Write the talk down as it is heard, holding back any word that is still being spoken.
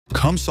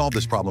Come solve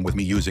this problem with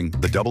me using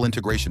the double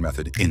integration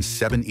method in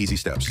 7 easy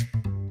steps.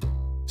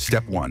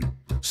 Step 1.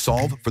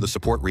 Solve for the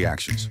support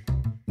reactions.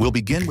 We'll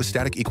begin with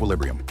static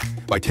equilibrium.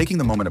 By taking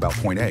the moment about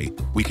point A,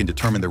 we can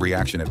determine the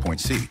reaction at point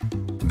C.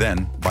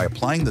 Then, by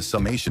applying the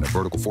summation of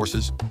vertical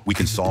forces, we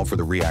can solve for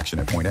the reaction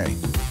at point A.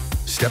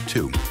 Step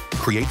 2.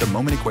 Create the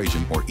moment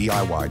equation, or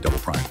EIY double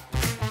prime.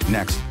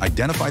 Next,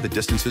 identify the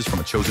distances from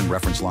a chosen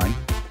reference line,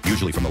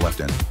 usually from the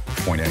left end,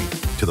 point A,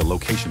 to the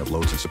location of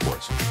loads and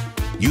supports.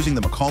 Using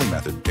the Macaulay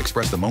method,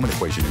 express the moment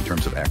equation in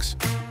terms of x.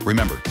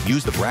 Remember,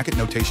 use the bracket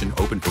notation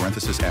open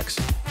parenthesis x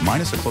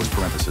minus a close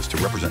parenthesis to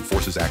represent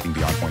forces acting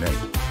beyond point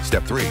A.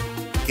 Step 3.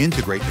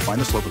 Integrate to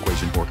find the slope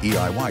equation, or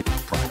EIY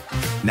prime.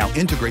 Now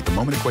integrate the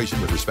moment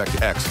equation with respect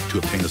to x to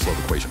obtain the slope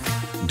equation.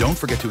 Don't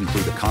forget to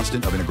include the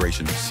constant of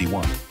integration,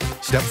 C1.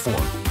 Step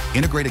 4.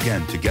 Integrate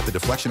again to get the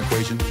deflection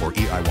equation, or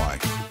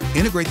EIY.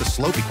 Integrate the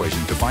slope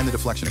equation to find the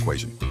deflection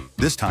equation.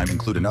 This time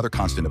include another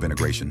constant of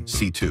integration,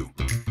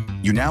 C2.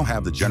 You now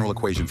have the general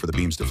equation for the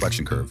beam's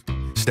deflection curve.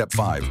 Step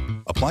 5.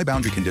 Apply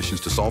boundary conditions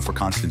to solve for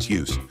constants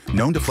use,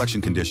 known deflection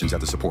conditions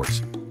at the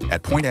supports.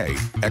 At point A,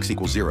 x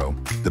equals 0,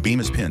 the beam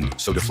is pinned,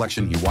 so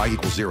deflection y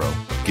equals 0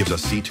 gives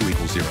us C2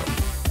 equals 0.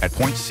 At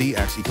point C,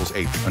 x equals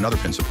 8, another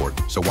pin support,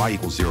 so y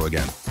equals 0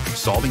 again.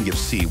 Solving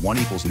gives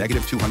C1 equals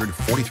negative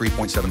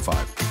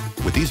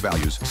 243.75. With these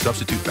values,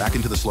 substitute back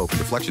into the slope and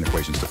deflection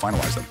equations to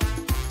finalize them.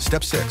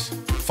 Step 6.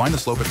 Find the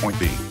slope at point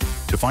B.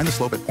 To find the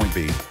slope at point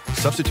B,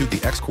 substitute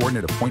the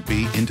x-coordinate of point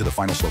B into the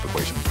final slope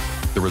equation.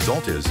 The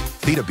result is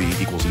theta b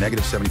equals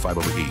negative 75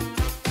 over e.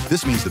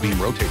 This means the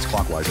beam rotates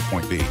clockwise at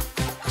point B.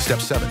 Step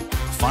 7.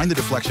 Find the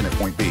deflection at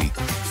point B.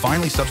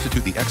 Finally,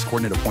 substitute the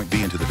x-coordinate of point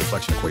B into the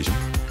deflection equation.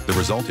 The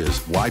result is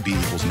yb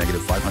equals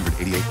negative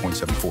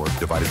 588.74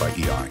 divided by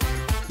ei.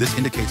 This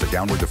indicates a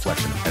downward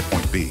deflection at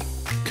point B.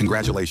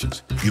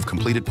 Congratulations, you've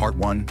completed part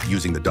 1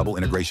 using the double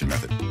integration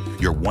method.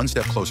 You're one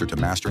step closer to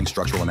mastering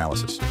structural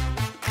analysis.